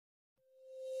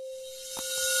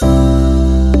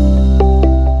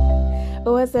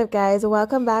what's up guys,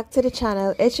 welcome back to the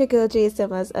channel. It's your girl J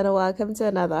Simmerz and welcome to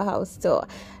another house tour.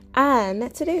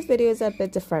 And today's video is a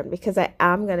bit different because I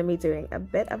am going to be doing a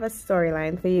bit of a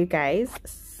storyline for you guys,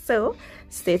 so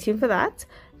stay tuned for that.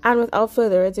 And without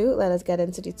further ado, let us get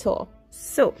into the tour.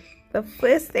 So the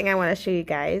first thing I want to show you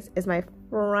guys is my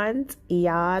front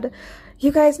yard.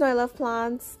 You guys know I love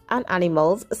plants and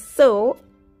animals, so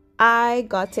I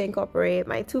got to incorporate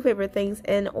my two favorite things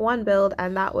in one build,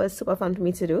 and that was super fun for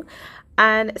me to do.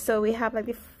 And so we have like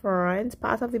the front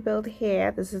part of the build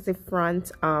here. This is the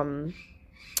front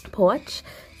porch.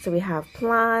 So we have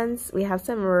plants, we have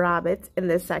some rabbits in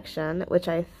this section, which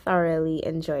I thoroughly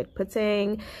enjoyed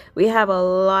putting. We have a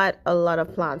lot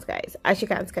of plants, guys. As you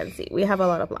guys can see, we have a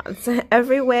lot of plants.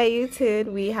 Everywhere you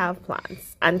turn, we have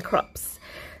plants and crops.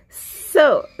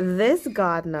 So this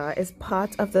gardener is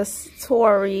part of the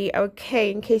story,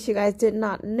 okay, in case you guys did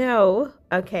not know,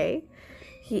 okay.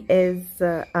 He is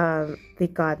the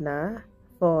gardener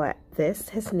for this.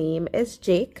 His name is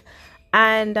Jake.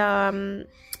 And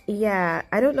yeah,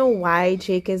 I don't know why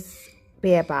Jake is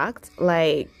barebacked.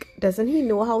 Like, doesn't he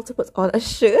know how to put on a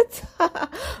shirt?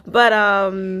 But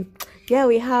yeah,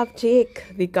 we have Jake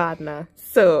the gardener,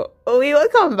 so we will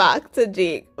come back to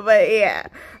Jake. But yeah,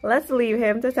 let's leave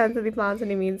him to tend to the plants in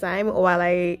the meantime while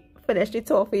I finish the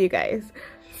tour for you guys.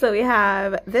 So we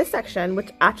have this section which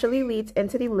actually leads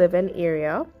into the living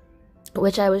area,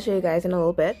 which I will show you guys in a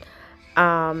little bit.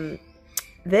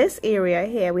 This area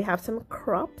here, we have some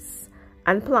crops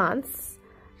and plants,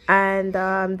 and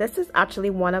this is actually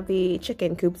one of the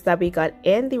chicken coops that we got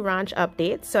in the ranch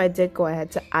update, so I did go ahead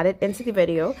to add it into the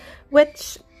video,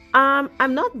 which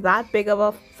I'm not that big of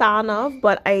a fan of,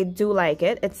 but I do like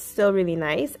it. It's still really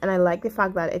nice, and I like the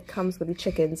fact that it comes with the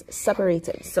chickens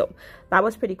separated, so that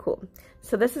was pretty cool.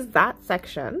 So this is that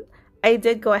section. I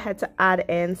did go ahead to add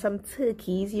in some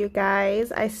turkeys, you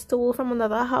guys. I stole from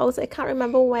another house, I can't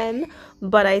remember when,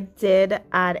 but I did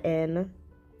add in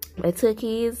my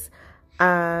turkeys.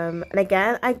 And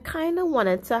again, I kind of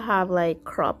wanted to have like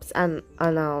crops and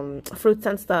fruits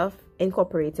and stuff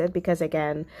incorporated, because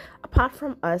again, apart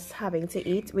from us having to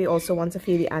eat, we also want to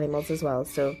feed the animals as well,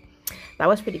 so that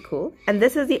was pretty cool. And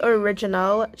this is the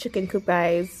original chicken coop,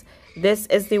 guys. This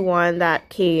is the one that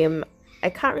came, I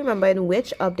can't remember in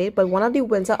which update, but one of the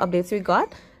winter updates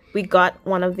we got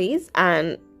one of these,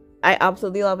 and I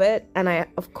absolutely love it, and I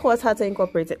of course had to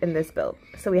incorporate it in this build.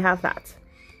 So we have that.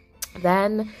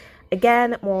 Then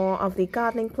again, more of the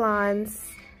gardening plants.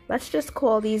 Let's just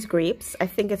call these grapes. I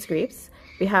think it's grapes.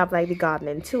 We have like the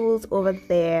gardening tools over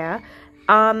there.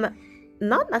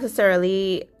 Not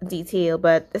necessarily detail,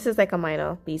 but this is like a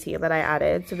minor detail that I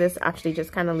added. So this actually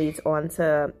just kind of leads on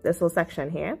to this little section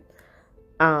here.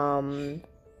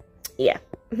 Yeah,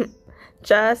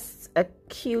 just a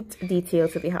cute detail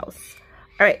to the house.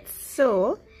 All right,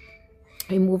 so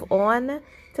we move on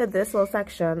to this little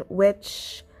section,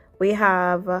 which we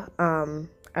have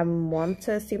I want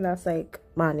to assume that's like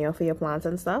manure for your plants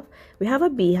and stuff. We have a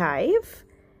beehive,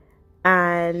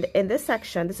 and in this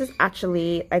section, this is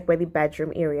actually like where the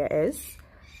bedroom area is.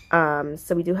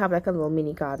 So we do have like a little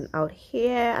mini garden out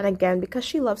here, and again, because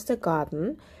she loves to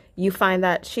garden, you find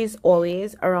that she's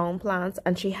always around plants,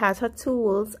 and she has her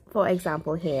tools, for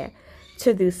example here,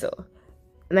 to do so.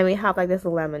 And then we have like this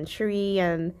lemon tree,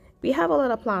 and we have a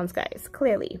lot of plants, guys,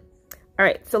 clearly. All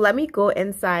right, so let me go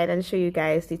inside and show you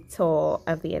guys the tour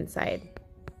of the inside.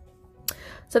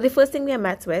 So the first thing we are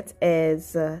met with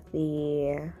is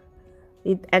the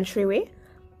entryway,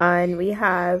 and we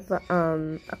have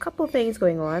a couple things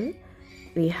going on.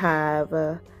 We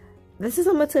have this is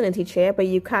a maternity chair, but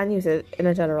you can use it in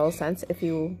a general sense if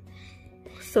you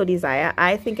so desire.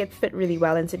 I think it fit really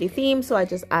well into the theme, so I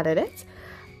just added it.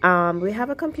 We have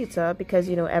a computer, because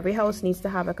you know every house needs to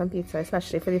have a computer,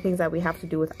 especially for the things that we have to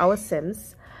do with our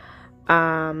Sims.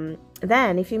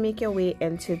 Then if you make your way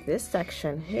into this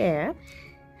section here,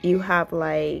 you have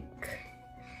like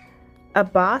a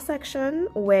bar section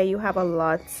where you have a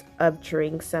lot of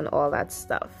drinks and all that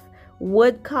stuff.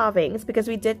 Wood carvings, because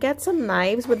we did get some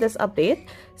knives with this update,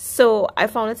 so I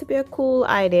found it to be a cool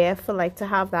idea for like to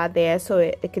have that there, so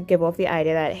it could give off the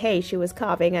idea that hey, she was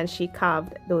carving and she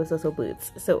carved those little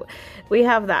birds. So we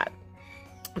have that.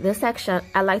 This section,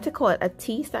 I like to call it a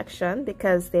tea section,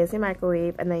 because there's a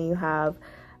microwave, and then you have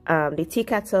the tea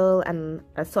kettle and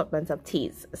assortment of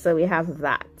teas. So we have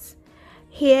that.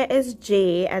 Here is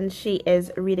Jay, and she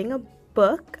is reading a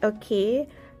book, okay,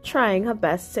 trying her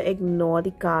best to ignore the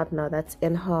gardener that's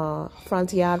in her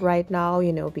front yard right now,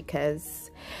 you know, because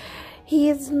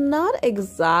he's not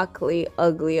exactly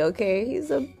ugly, okay? He's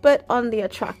a bit on the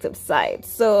attractive side,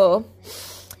 so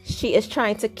she is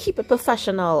trying to keep it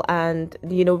professional and,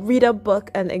 you know, read a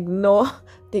book and ignore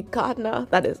the gardener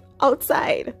that is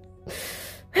outside.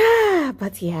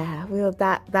 But yeah,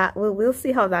 we'll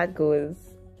see how that goes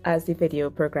as the video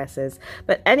progresses.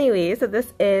 But anyway, so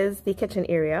this is the kitchen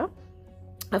area.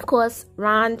 Of course,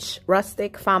 ranch,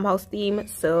 rustic, farmhouse theme,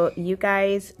 so you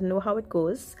guys know how it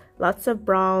goes. Lots of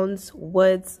browns,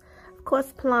 woods, of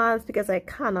course plants, because I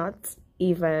cannot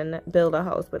even build a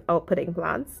house without putting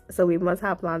plants, so we must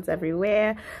have plants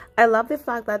everywhere. I love the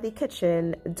fact that the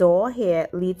kitchen door here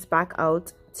leads back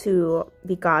out to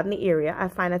the garden area. I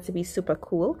find that to be super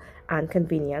cool and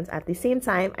convenient at the same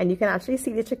time, and you can actually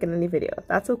see the chicken in the video.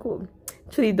 That's so cool.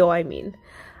 To the door, I mean.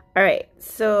 All right,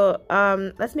 so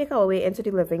let's make our way into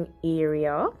the living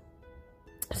area.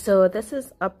 So this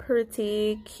is a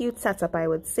pretty cute setup, I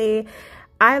would say.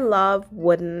 I love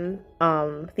wooden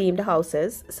themed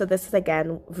houses, so this is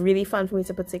again really fun for me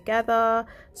to put together.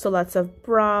 So lots of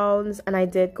browns, and I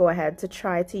did go ahead to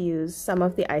try to use some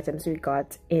of the items we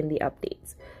got in the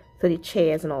updates, so the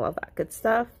chairs and all of that good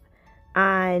stuff.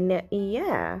 And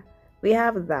yeah, we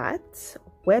have that.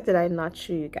 Where did I not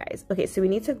show you guys? Okay, so we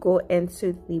need to go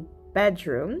into the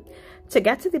bedroom. To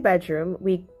get to the bedroom,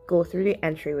 we go through the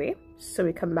entryway, so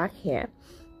we come back here.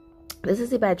 This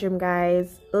is the bedroom,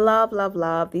 guys. Love, love,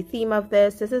 love the theme of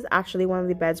this. This is actually one of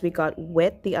the beds we got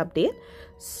with the update,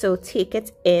 so take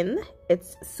it in.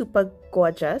 It's super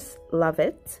gorgeous. Love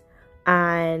it.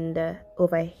 And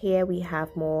over here we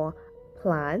have more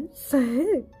plants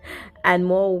and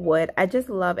more wood. I just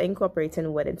love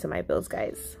incorporating wood into my builds,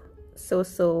 guys. So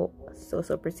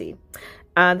pretty.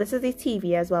 This is the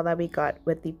TV as well that we got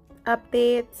with the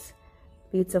update.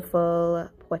 Beautiful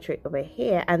portrait over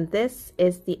here, and this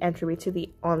is the entryway to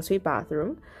the ensuite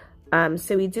bathroom.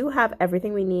 So we do have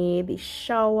everything we need: the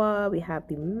shower, we have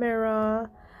the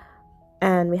mirror,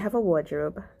 and we have a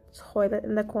wardrobe, toilet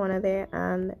in the corner there.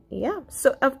 And yeah,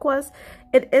 so of course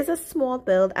it is a small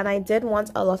build, and I did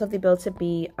want a lot of the build to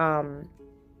be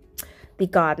the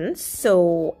garden,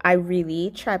 so I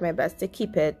really tried my best to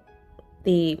keep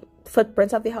the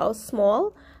footprint of the house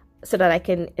small, so that I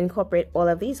can incorporate all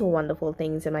of these wonderful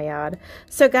things in my yard.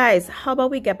 So guys, how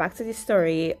about we get back to the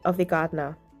story of the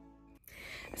gardener?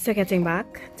 So getting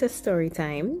back to story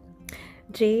time,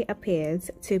 Jay appears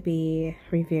to be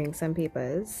reviewing some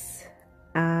papers.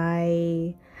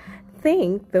 I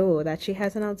think though that she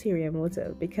has an ulterior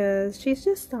motive, because she's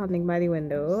just standing by the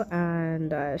window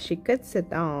and she could sit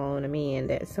down. I mean,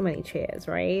 there's so many chairs,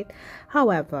 right?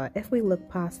 However, if we look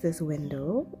past this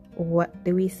window, what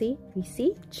do we see? We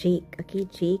see Jake. Okay,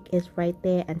 Jake is right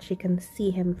there and she can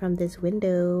see him from this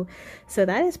window, so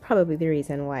that is probably the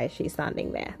reason why she's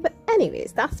standing there. But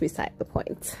anyways, that's beside the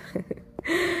point.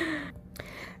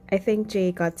 I think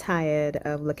Jay got tired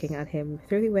of looking at him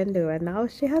through the window, and now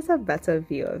she has a better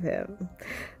view of him.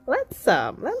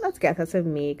 Let's get her to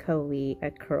make her way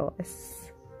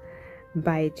across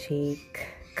by Jake.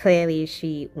 Clearly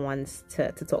she wants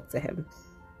to talk to him.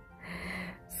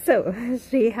 So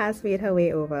she has made her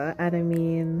way over, and I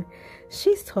mean,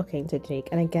 she's talking to Jake,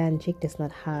 and again, Jake does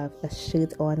not have a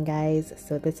shirt on, guys,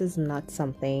 so this is not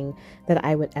something that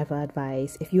I would ever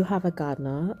advise. If you have a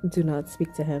gardener, do not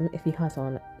speak to him if he has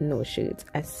on no shirt,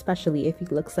 especially if he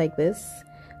looks like this.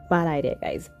 Bad idea,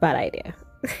 guys, bad idea.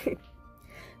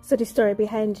 So the story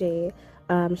behind Jay,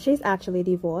 she's actually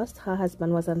divorced. Her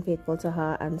husband was unfaithful to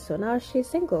her, and so now she's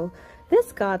single.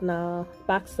 This gardener,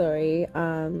 backstory,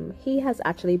 he has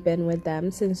actually been with them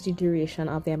since the duration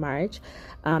of their marriage,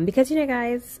 because, you know,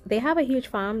 guys, they have a huge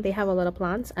farm, they have a lot of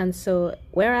plants, and so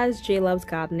whereas Jay loves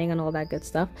gardening and all that good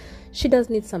stuff, she does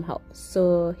need some help,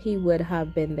 so he would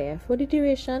have been there for the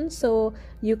duration. So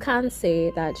you can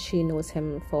say that she knows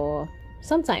him for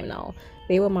some time now.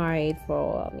 They were married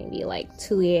for maybe like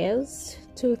 2 years,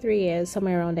 2-3 years,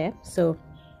 somewhere around there. So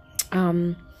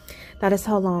that is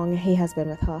how long he has been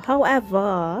with her.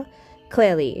 However,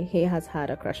 clearly he has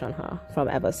had a crush on her from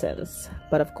ever since.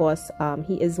 But of course,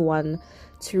 he is one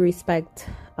to respect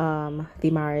the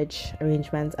marriage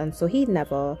arrangement, and so he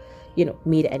never, you know,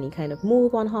 made any kind of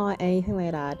move on her, anything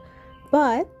like that.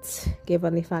 But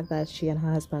given the fact that she and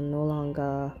her husband no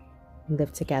longer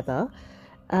live together,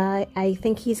 I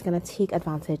think he's gonna take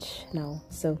advantage now.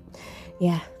 So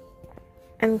yeah.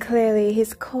 And clearly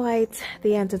he's quite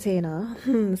the entertainer,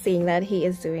 seeing that he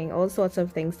is doing all sorts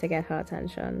of things to get her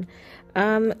attention.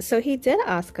 So he did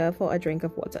ask her for a drink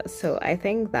of water, so I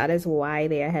think that is why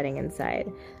they are heading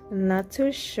inside. Not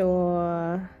too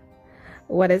sure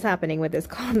what is happening with this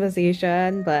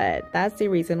conversation, but that's the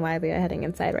reason why they are heading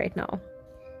inside right now.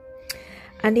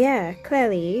 And yeah,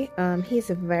 clearly he's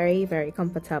very, very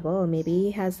comfortable. Maybe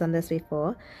he has done this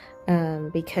before,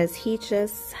 because he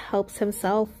just helps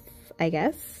himself, I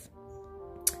guess.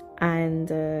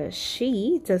 And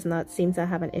she does not seem to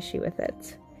have an issue with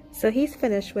it. So he's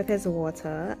finished with his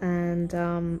water, and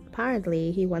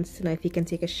apparently he wants to know if he can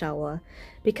take a shower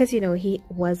because, you know, he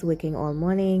was wigging all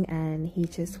morning and he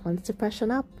just wants to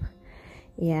freshen up.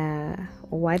 Yeah,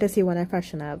 why does he want to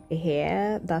freshen up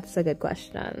here? That's a good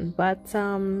question. But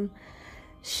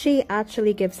she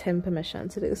actually gives him permission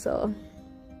to do so.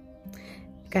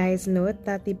 Guys, note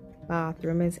that the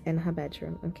bathroom is in her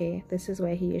bedroom, okay? This is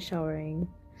where he is showering.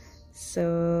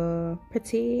 So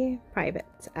pretty private,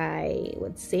 I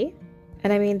would say.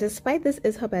 And I mean, despite this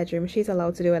is her bedroom, she's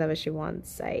allowed to do whatever she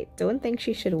wants. I don't think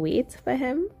she should wait for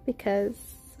him, because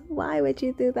why would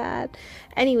you do that?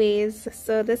 Anyways,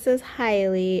 so this is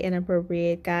highly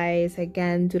inappropriate, guys.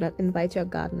 Again, do not invite your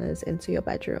gardeners into your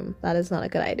bedroom. That is not a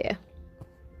good idea.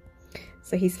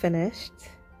 So he's finished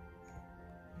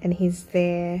and he's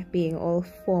there being all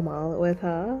formal with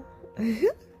her.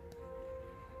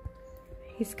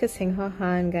 He's kissing her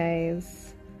hand,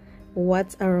 guys.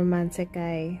 What a romantic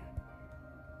guy.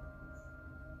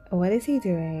 What is he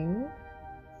doing?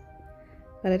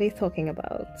 What are they talking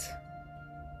about?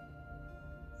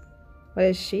 What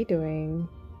is she doing?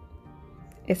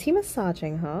 Is he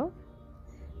massaging her?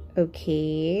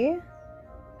 Okay.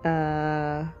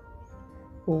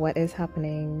 What is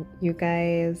happening? You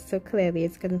guys, so clearly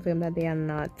it's confirmed that they are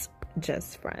not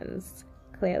just friends.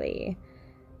 Clearly.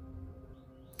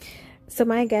 So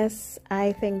my guess,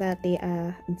 I think that they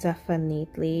are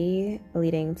definitely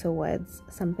leading towards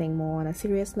something more on a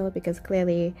serious note, because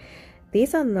clearly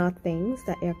these are not things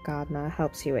that your gardener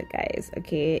helps you with, guys.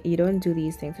 Okay, you don't do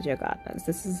these things with your gardeners.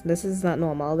 This is not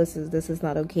normal. This is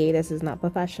not okay. This is not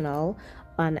professional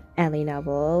on any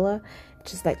level.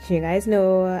 Just let you guys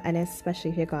know, and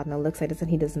especially if your gardener looks like this and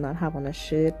he does not have on a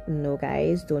shirt, no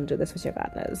guys, don't do this with your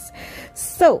gardeners.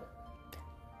 So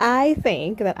I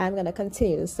think that I'm gonna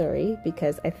continue the story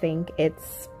because I think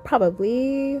it's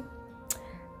probably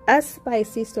a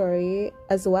spicy story,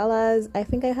 as well as I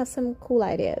think I have some cool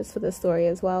ideas for the story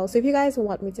as well. So if you guys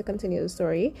want me to continue the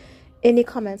story, in the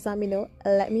comments let me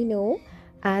know.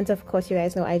 And of course, you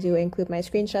guys know I do include my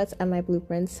screenshots and my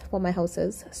blueprints for my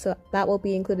houses, so that will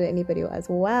be included in the video as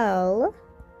well.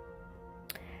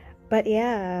 But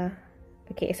yeah,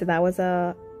 okay, so that was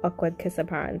a awkward kiss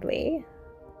apparently,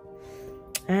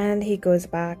 and he goes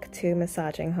back to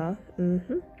massaging her.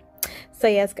 So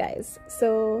yes, guys,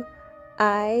 so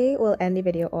I will end the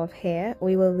video off here.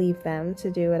 We will leave them to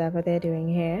do whatever they're doing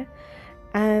here.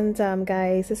 And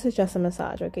guys, this is just a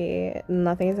massage, okay?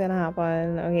 Nothing is gonna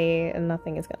happen, okay?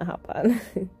 Nothing is gonna happen.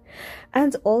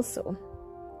 And also,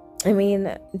 I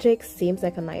mean, Jake seems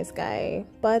like a nice guy,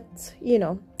 but you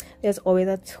know, there's always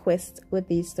a twist with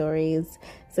these stories.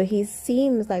 So he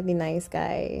seems like the nice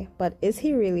guy, but is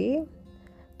he really?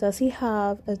 Does he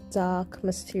have a dark,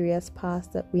 mysterious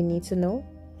past that we need to know?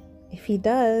 If he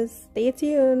does, stay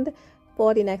tuned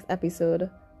for the next episode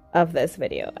of this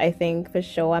video. I think for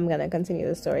sure I'm gonna continue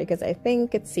the story because I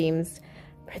think it seems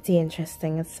pretty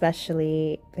interesting,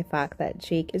 especially the fact that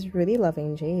Jake is really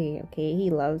loving Jay. Okay, he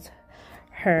loves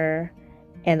her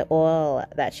and all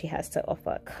that she has to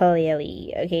offer,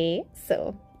 clearly. Okay,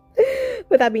 so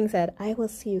with that being said, I will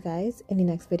see you guys in the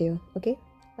next video. Okay,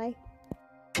 bye.